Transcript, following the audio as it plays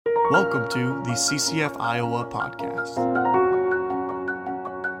Welcome to the CCF Iowa podcast.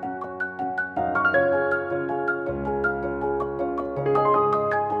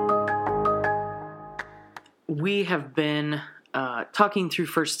 We have been talking through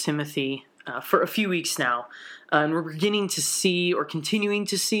 1 Timothy for a few weeks now, and we're beginning to see, or continuing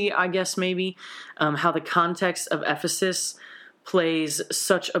to see, I guess maybe, how the context of Ephesus plays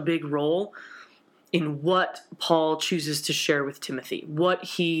such a big role in what Paul chooses to share with Timothy, what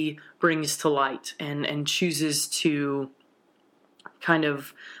he brings to light and chooses to kind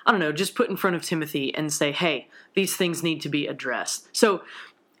of, just put in front of Timothy and say, hey, these things need to be addressed. So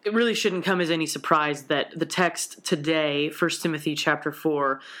it really shouldn't come as any surprise that the text today, 1 Timothy chapter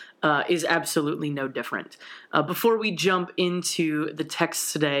 4, is absolutely no different. Before we jump into the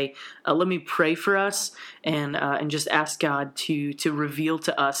text today, let me pray for us and just ask God to reveal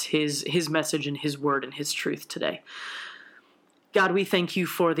to us His message and His word and His truth today. God, we thank you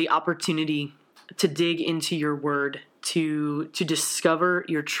for the opportunity to dig into your word, to discover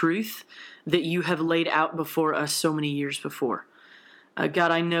your truth that you have laid out before us so many years before.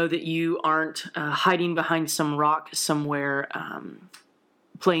 God, I know that you aren't hiding behind some rock somewhere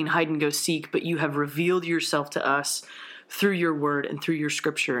playing hide and go seek, but you have revealed yourself to us through your word and through your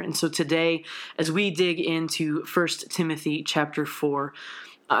scripture. And so today, as we dig into 1 Timothy chapter 4,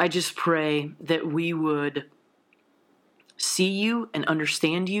 I just pray that we would see you and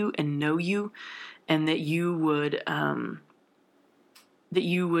understand you and know you, and that you would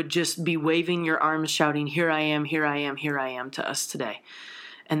just be waving your arms, shouting, here I am, here I am, here I am to us today.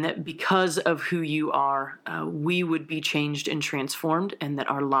 And that because of who you are, we would be changed and transformed, and that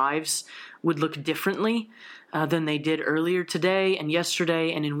our lives would look differently than they did earlier today and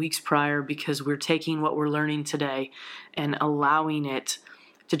yesterday and in weeks prior, because we're taking what we're learning today and allowing it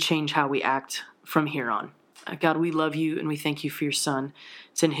to change how we act from here on. God, we love you and we thank you for your Son.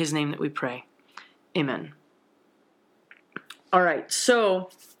 It's in His name that we pray. Amen. All right, so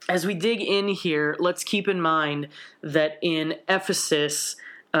as we dig in here, let's keep in mind that in Ephesus,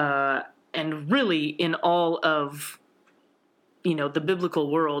 and really in all of, the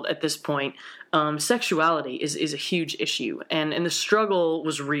biblical world at this point, sexuality is a huge issue, and the struggle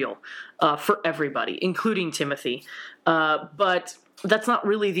was real for everybody, including Timothy. But that's not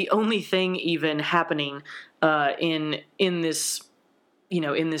really the only thing even happening in this.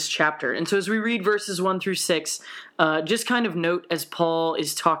 In this chapter. And so as we read verses 1 through 6, just kind of note as Paul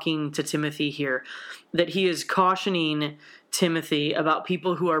is talking to Timothy here, that he is cautioning Timothy about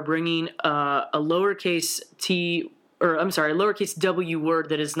people who are bringing a lowercase w word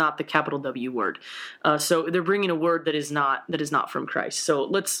that is not the capital W word. So they're bringing a word that is not from Christ. So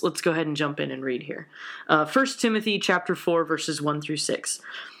let's go ahead and jump in and read here. 1 Timothy chapter 4, verses 1 through 6.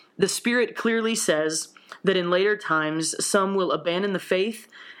 The Spirit clearly says that in later times some will abandon the faith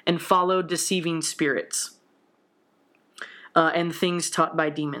and follow deceiving spirits and things taught by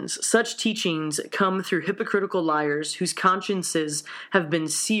demons. Such teachings come through hypocritical liars whose consciences have been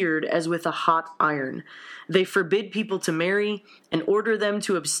seared as with a hot iron. They forbid people to marry and order them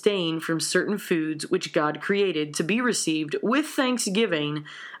to abstain from certain foods which God created to be received with thanksgiving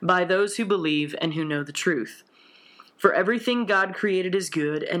by those who believe and who know the truth. For everything God created is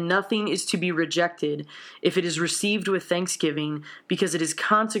good, and nothing is to be rejected if it is received with thanksgiving, because it is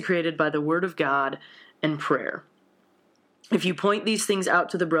consecrated by the word of God and prayer. If you point these things out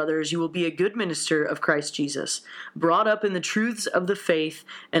to the brothers, you will be a good minister of Christ Jesus, brought up in the truths of the faith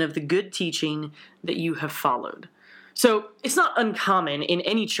and of the good teaching that you have followed. So it's not uncommon in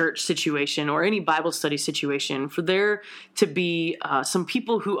any church situation or any Bible study situation for there to be some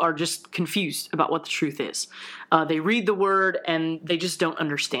people who are just confused about what the truth is. They read the word and they just don't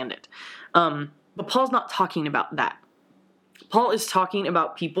understand it. But Paul's not talking about that. Paul is talking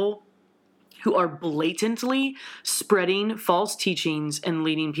about people who are blatantly spreading false teachings and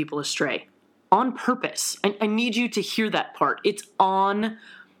leading people astray on purpose. I need you to hear that part. It's on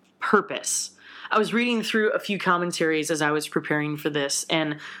purpose. I was reading through a few commentaries as I was preparing for this,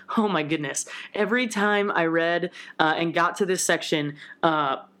 and oh my goodness, every time I read and got to this section,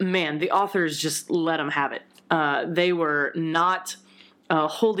 the authors just let them have it. They were not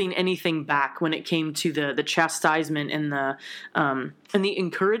holding anything back when it came to the chastisement and the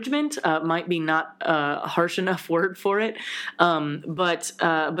encouragement. Might be not a harsh enough word for it, but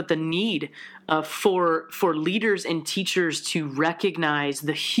the need for leaders and teachers to recognize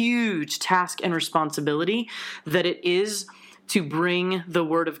the huge task and responsibility that it is to bring the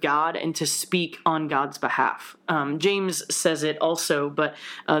word of God and to speak on God's behalf. James says it also, but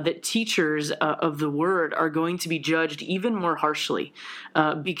that teachers of the word are going to be judged even more harshly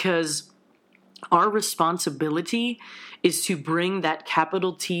because Our responsibility is to bring that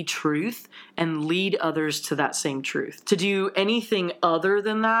capital T truth and lead others to that same truth. To do anything other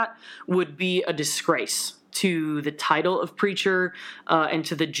than that would be a disgrace to the title of preacher and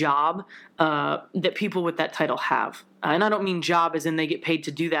to the job that people with that title have. And I don't mean job as in they get paid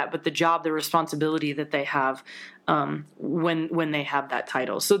to do that, but the job, the responsibility that they have when they have that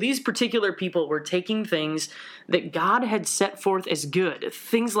title. So these particular people were taking things that God had set forth as good,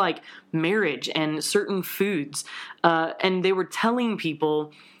 things like marriage and certain foods, and they were telling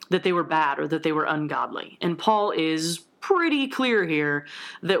people that they were bad or that they were ungodly. And Paul is pretty clear here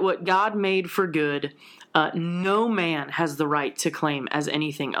that what God made for good, no man has the right to claim as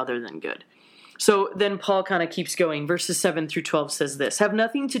anything other than good. So then Paul kind of keeps going. Verses 7 through 12 says this: have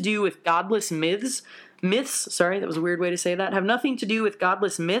nothing to do with godless myths, sorry, that was a weird way to say that. Have nothing to do with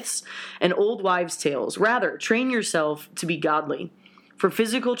godless myths and old wives' tales. Rather, train yourself to be godly. For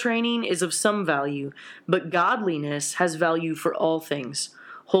physical training is of some value, but godliness has value for all things,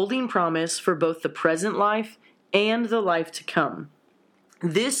 holding promise for both the present life and the life to come.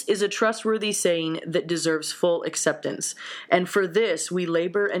 This is a trustworthy saying that deserves full acceptance, and for this we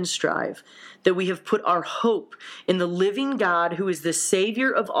labor and strive, that we have put our hope in the living God who is the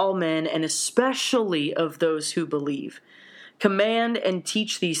Savior of all men and especially of those who believe. Command and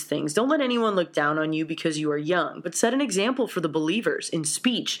teach these things. Don't let anyone look down on you because you are young, but set an example for the believers in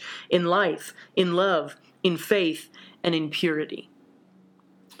speech, in life, in love, in faith, and in purity.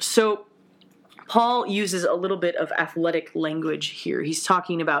 So Paul uses a little bit of athletic language here. He's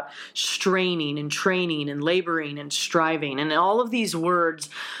talking about straining and training and laboring and striving. And all of these words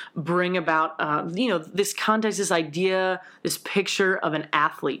bring about, this context, this idea, this picture of an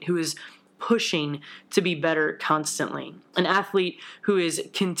athlete who is pushing to be better constantly. An athlete who is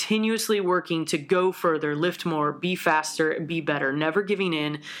continuously working to go further, lift more, be faster, be better, never giving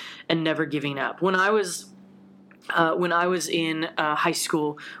in and never giving up. When I was in high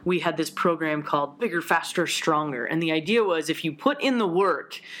school, we had this program called Bigger, Faster, Stronger. And the idea was if you put in the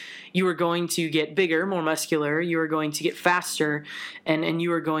work, you were going to get bigger, more muscular, you were going to get faster, and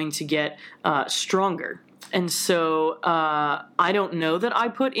you were going to get stronger. And so I don't know that I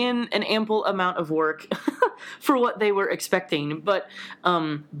put in an ample amount of work for what they were expecting. But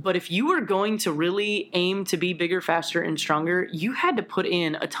if you were going to really aim to be bigger, faster, and stronger, you had to put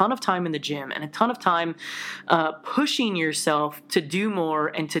in a ton of time in the gym and a ton of time pushing yourself to do more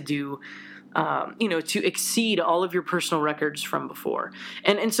and to do to exceed all of your personal records from before.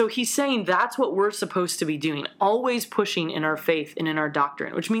 And so he's saying that's what we're supposed to be doing, always pushing in our faith and in our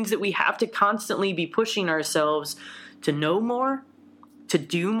doctrine, which means that we have to constantly be pushing ourselves to know more, to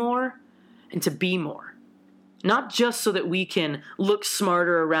do more, and to be more. Not just so that we can look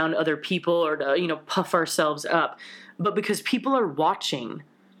smarter around other people or to, puff ourselves up, but because people are watching,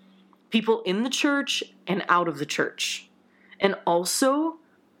 people in the church and out of the church. And also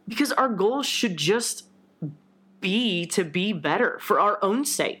because our goal should just be to be better for our own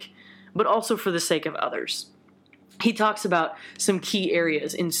sake, but also for the sake of others. He talks about some key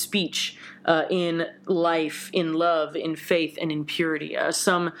areas in speech, in life, in love, in faith, and in purity.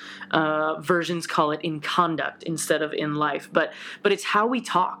 Some versions call it in conduct instead of in life. But it's how we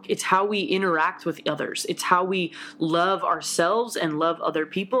talk. It's how we interact with others. It's how we love ourselves and love other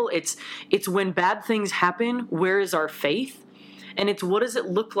people. It's when bad things happen, where is our faith? And it's what does it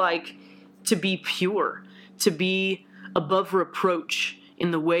look like to be pure, to be above reproach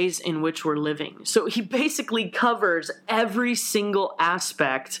in the ways in which we're living. So he basically covers every single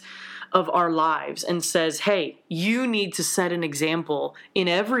aspect of our lives and says, hey, you need to set an example in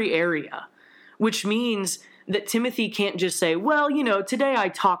every area, which means that Timothy can't just say, well, today I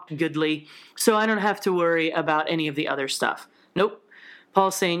talked goodly, so I don't have to worry about any of the other stuff. Nope.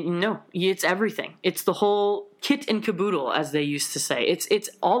 Paul's saying, no, it's everything. It's the whole kit and caboodle, as they used to say. It's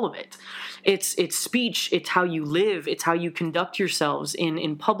all of it. It's speech. It's how you live. It's how you conduct yourselves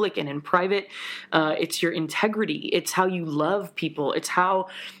in public and in private. It's your integrity. It's how you love people. It's how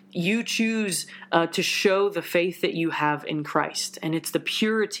you choose to show the faith that you have in Christ. And it's the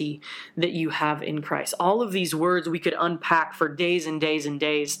purity that you have in Christ. All of these words we could unpack for days and days and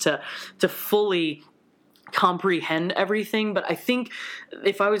days to fully comprehend everything, but I think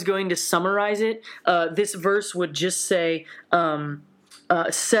if I was going to summarize it, this verse would just say,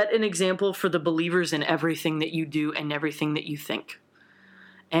 set an example for the believers in everything that you do and everything that you think.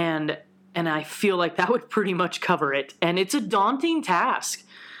 And I feel like that would pretty much cover it. And it's a daunting task.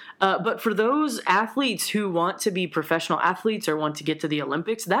 But for those athletes who want to be professional athletes or want to get to the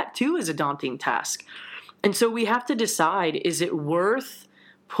Olympics, that too is a daunting task. And so we have to decide, is it worth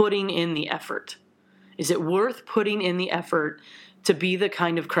putting in the effort? Is it worth putting in the effort to be the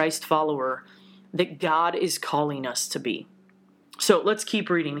kind of Christ follower that God is calling us to be. So let's keep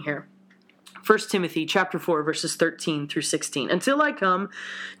reading here. 1 Timothy chapter 4, verses 13 through 16. Until I come,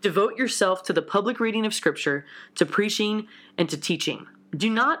 devote yourself to the public reading of Scripture, to preaching, and to teaching. Do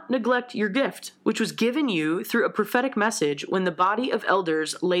not neglect your gift, which was given you through a prophetic message when the body of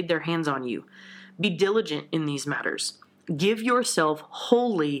elders laid their hands on you. Be diligent in these matters. Give yourself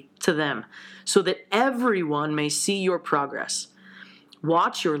wholly to them, so that everyone may see your progress.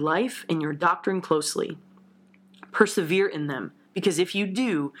 Watch your life and your doctrine closely. Persevere in them, because if you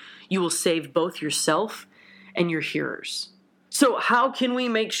do, you will save both yourself and your hearers. So how can we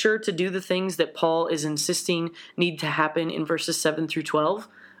make sure to do the things that Paul is insisting need to happen in verses 7 through 12?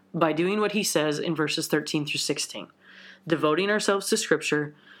 By doing what he says in verses 13 through 16. Devoting ourselves to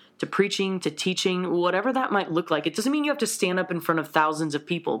Scripture, to preaching, to teaching, whatever that might look like. It doesn't mean you have to stand up in front of thousands of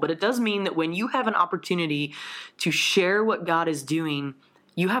people, but it does mean that when you have an opportunity to share what God is doing,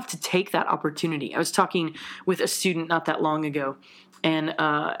 you have to take that opportunity. I was talking with a student not that long ago, and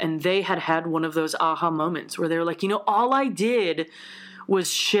they had one of those aha moments where they were like, all I did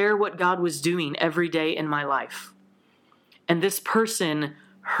was share what God was doing every day in my life. And this person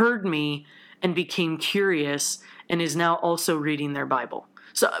heard me and became curious and is now also reading their Bible.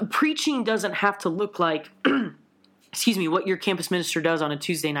 So preaching doesn't have to look like, what your campus minister does on a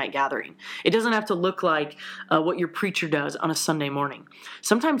Tuesday night gathering. It doesn't have to look like what your preacher does on a Sunday morning.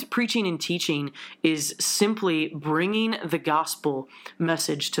 Sometimes preaching and teaching is simply bringing the gospel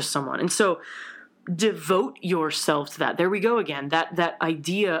message to someone. And so devote yourself to that. There we go again, that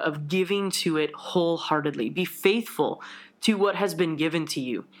idea of giving to it wholeheartedly. Be faithful to what has been given to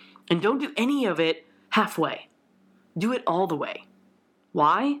you. And don't do any of it halfway. Do it all the way.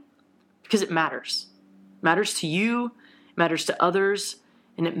 Why? Because it matters. It matters to you, it matters to others,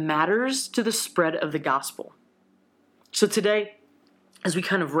 and it matters to the spread of the gospel. So today, as we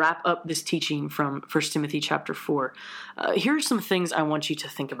kind of wrap up this teaching from 1 Timothy chapter 4, here are some things I want you to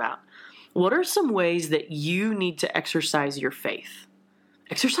think about. What are some ways that you need to exercise your faith?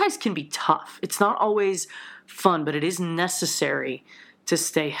 Exercise can be tough. It's not always fun, but it is necessary to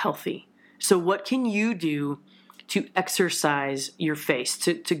stay healthy. So what can you do to exercise your faith,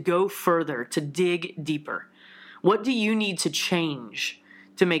 to go further, to dig deeper? What do you need to change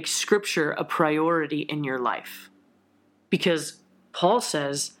to make Scripture a priority in your life? Because Paul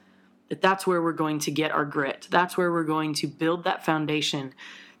says that that's where we're going to get our grit. That's where we're going to build that foundation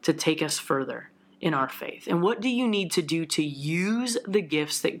to take us further in our faith. And what do you need to do to use the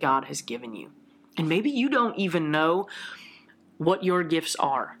gifts that God has given you? And maybe you don't even know what your gifts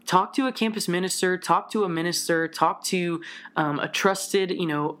are. Talk to a campus minister, talk to a minister, talk to a trusted,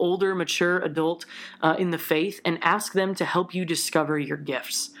 older, mature adult in the faith, and ask them to help you discover your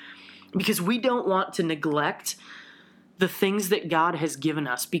gifts. Because we don't want to neglect the things that God has given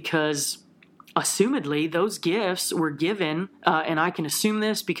us, because assumedly those gifts were given, and I can assume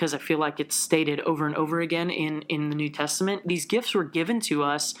this because I feel like it's stated over and over again in the New Testament. These gifts were given to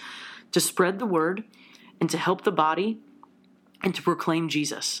us to spread the word and to help the body and to proclaim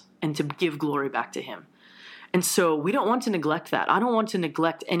Jesus and to give glory back to him. And so we don't want to neglect that. I don't want to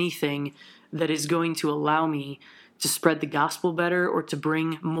neglect anything that is going to allow me to spread the gospel better or to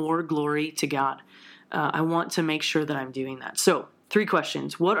bring more glory to God. I want to make sure that I'm doing that. So 3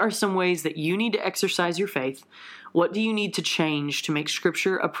 questions. What are some ways that you need to exercise your faith? What do you need to change to make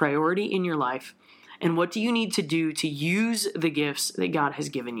Scripture a priority in your life? And what do you need to do to use the gifts that God has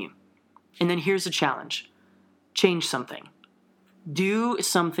given you? And then here's a challenge. Change something. Do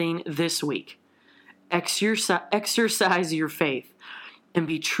something this week. Exercise your faith and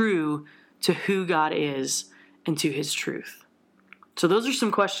be true to who God is and to his truth. So those are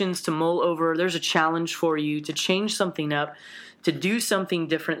some questions to mull over. There's a challenge for you to change something up, to do something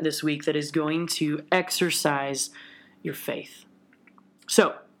different this week that is going to exercise your faith.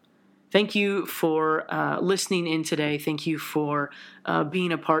 So thank you for listening in today. Thank you for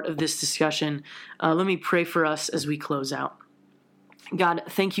being a part of this discussion. Let me pray for us as we close out. God,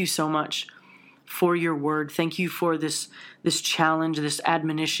 thank you so much for your word. Thank you for this challenge, this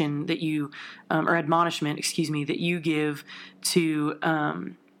admonition that you, or admonishment, that you give to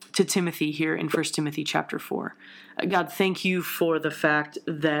Timothy here in 1 Timothy chapter 4. God, thank you for the fact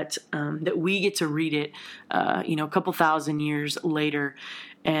that that we get to read it, a couple thousand years later,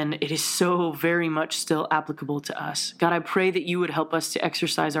 and it is so very much still applicable to us. God, I pray that you would help us to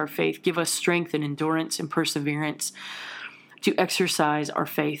exercise our faith, give us strength and endurance and perseverance to exercise our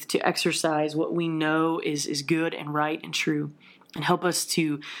faith, to exercise what we know is good and right and true, and help us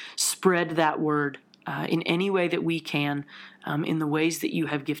to spread that word in any way that we can, in the ways that you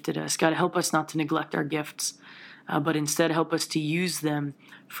have gifted us. God, help us not to neglect our gifts, but instead help us to use them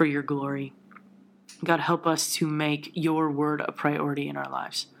for your glory. God, help us to make your word a priority in our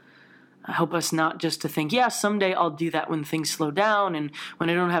lives. Help us not just to think, yeah, someday I'll do that when things slow down and when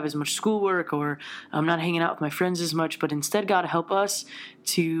I don't have as much schoolwork or I'm not hanging out with my friends as much, but instead, God, help us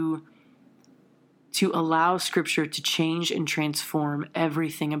to allow Scripture to change and transform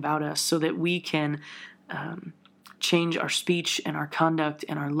everything about us so that we can change our speech and our conduct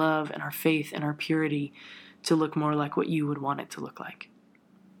and our love and our faith and our purity to look more like what you would want it to look like.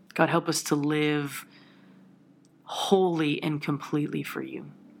 God, help us to live wholly and completely for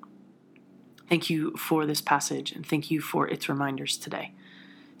you. Thank you for this passage, and thank you for its reminders today.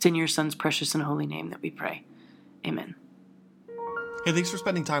 It's in your Son's precious and holy name that we pray. Amen. Hey, thanks for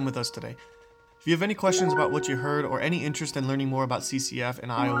spending time with us today. If you have any questions about what you heard or any interest in learning more about CCF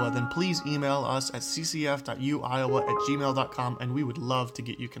in Iowa, then please email us at ccf.uiowa@gmail.com, and we would love to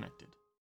get you connected.